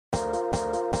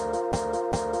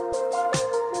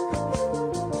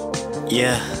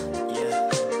Yeah,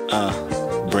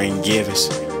 Brent Givens.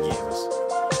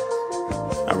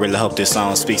 I really hope this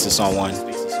song speaks to someone.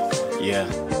 Yeah.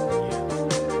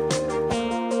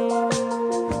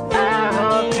 I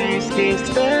hope this gets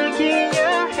stuck in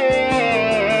your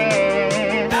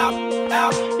head.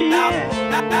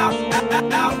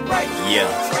 Yeah.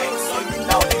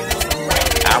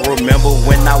 I remember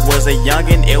when I was a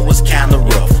youngin', it was kinda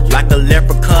rough. Like a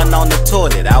leprechaun on the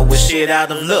toilet, I was shit out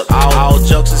of luck. All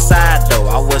jokes aside though,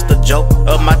 I was the joke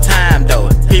of my time though.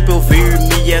 People viewed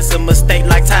me as a mistake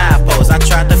like typos. I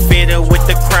tried to fit in with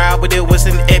the crowd, but it was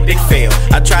an epic fail.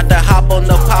 I tried to hop on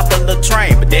the popular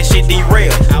train, but that shit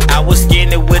derailed. I was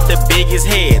skinny with the biggest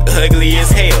head, ugly as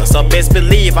hell. So best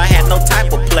believe I had no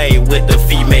type of play with the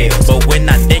females. But when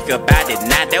I think about it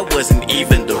now, that wasn't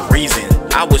even the reason.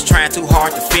 I was trying too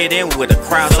hard to fit in with a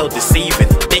crowd so deceiving,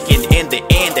 thinking in the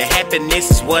end that happiness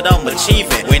is what I'm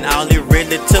achieving, when all it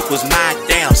really took was my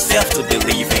damn self to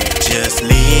believe in. Just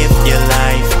live your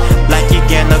life like you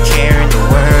got no care in the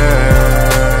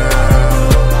world.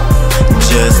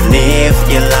 Just live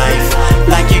your life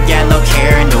like you got no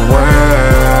care in the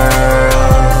world.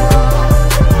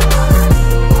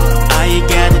 All you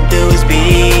gotta do is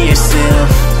be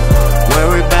yourself.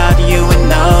 Worry about you and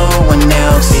no one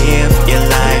else. Live your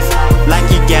life like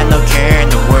you got no care in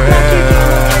the world.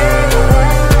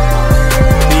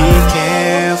 Be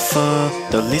careful,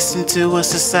 don't listen to what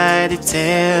society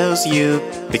tells you,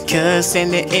 because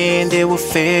in the end it will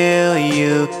fail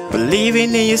you.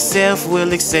 Believing in yourself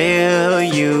will excel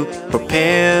you,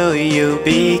 propel you.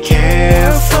 Be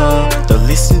careful, don't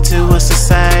listen to what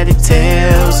society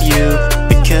tells you,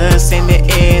 because in the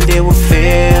end it will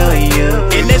fail you.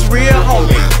 And it's real,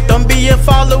 homie. Don't be a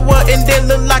follower and then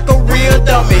look like a real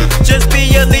dummy. Just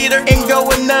be a leader and go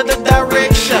another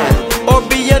direction, or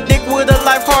be a dick with a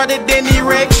life harder than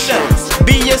erections.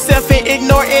 Be yourself and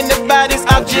ignore anybody's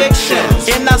objections,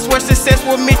 and I swear success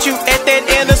will meet you at that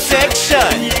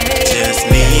intersection. Just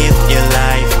live your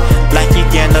life like you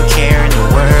got no care in the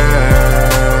world.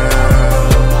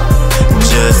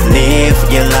 Just live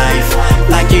your life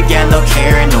like you got no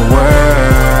care in the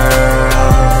world.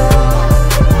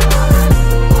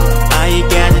 All you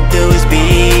gotta do is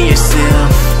be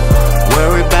yourself.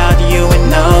 Worry about you and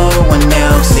no one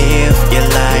else. Live your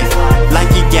life like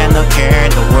you got no care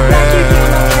in the world.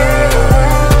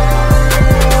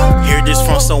 Hear this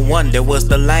from someone that was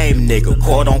the lame nigga,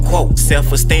 quote unquote.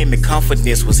 Self-esteem and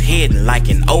confidence was hidden like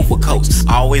an overcoat.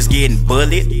 Always getting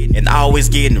bullied and always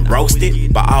getting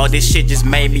roasted, but all this shit just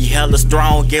made me hella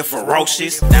strong and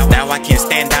ferocious. Now I can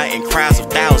stand out in crowds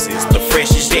of thousands, the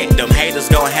freshest shit. Them haters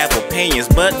gon' have opinions,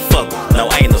 but fuck them, no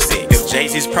ain't no sex. If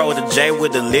Jay-Z's protege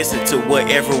would've listened to what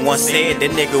everyone said,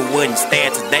 that nigga wouldn't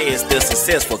stand today as still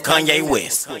successful Kanye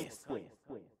West.